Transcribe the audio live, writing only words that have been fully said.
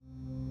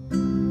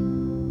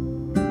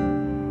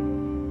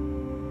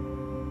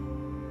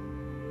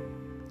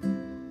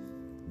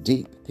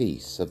Deep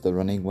peace of the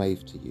running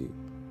wave to you.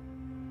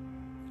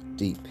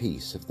 Deep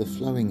peace of the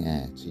flowing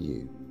air to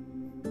you.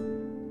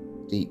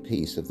 Deep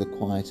peace of the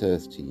quiet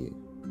earth to you.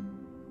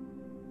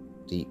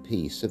 Deep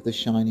peace of the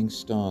shining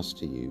stars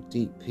to you.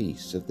 Deep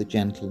peace of the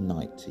gentle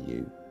night to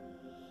you.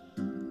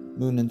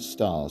 Moon and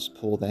stars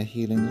pour their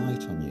healing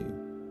light on you.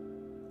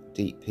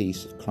 Deep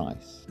peace of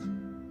Christ,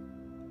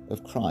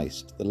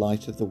 the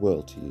light of the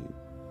world to you.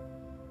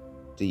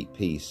 Deep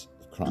peace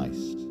of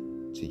Christ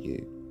to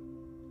you.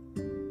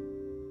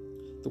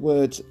 The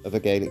words of a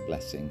Gaelic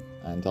blessing,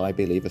 and I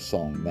believe a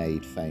song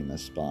made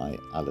famous by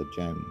Aled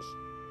Jones.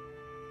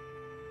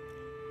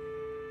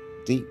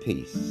 Deep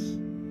peace,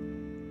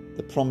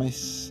 the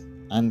promise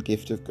and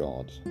gift of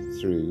God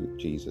through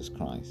Jesus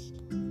Christ.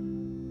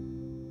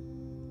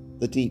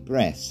 The deep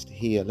rest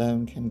He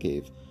alone can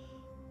give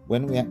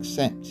when we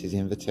accept His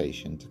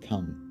invitation to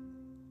come.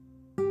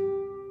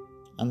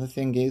 And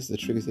the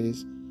truth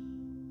is,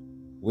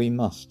 we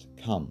must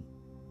come.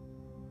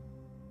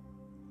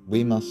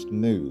 We must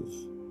move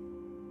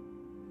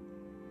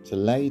to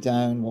lay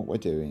down what we're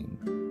doing,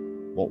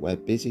 what we're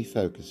busy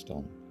focused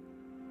on,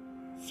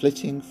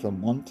 flitting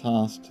from one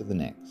task to the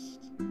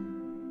next.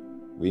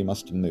 We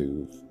must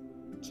move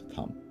to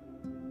come.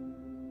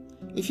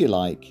 If you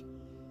like,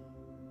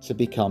 to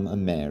become a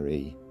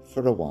Mary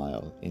for a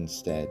while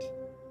instead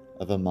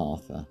of a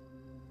Martha.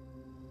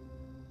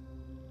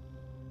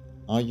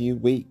 Are you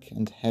weak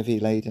and heavy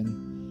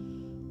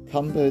laden,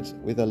 cumbered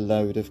with a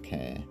load of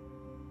care?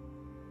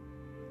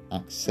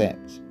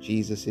 Accept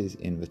Jesus'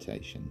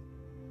 invitation.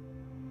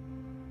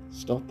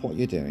 Stop what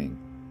you're doing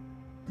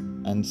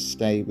and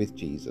stay with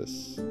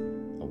Jesus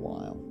a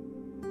while.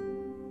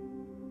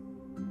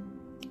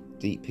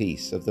 Deep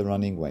peace of the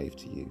running wave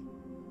to you.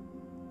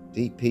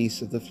 Deep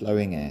peace of the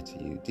flowing air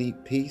to you. Deep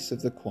peace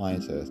of the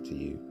quiet earth to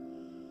you.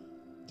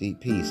 Deep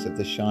peace of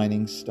the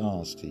shining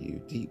stars to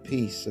you. Deep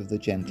peace of the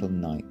gentle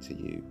night to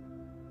you.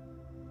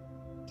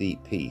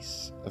 Deep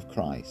peace of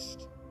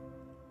Christ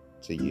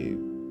to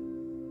you.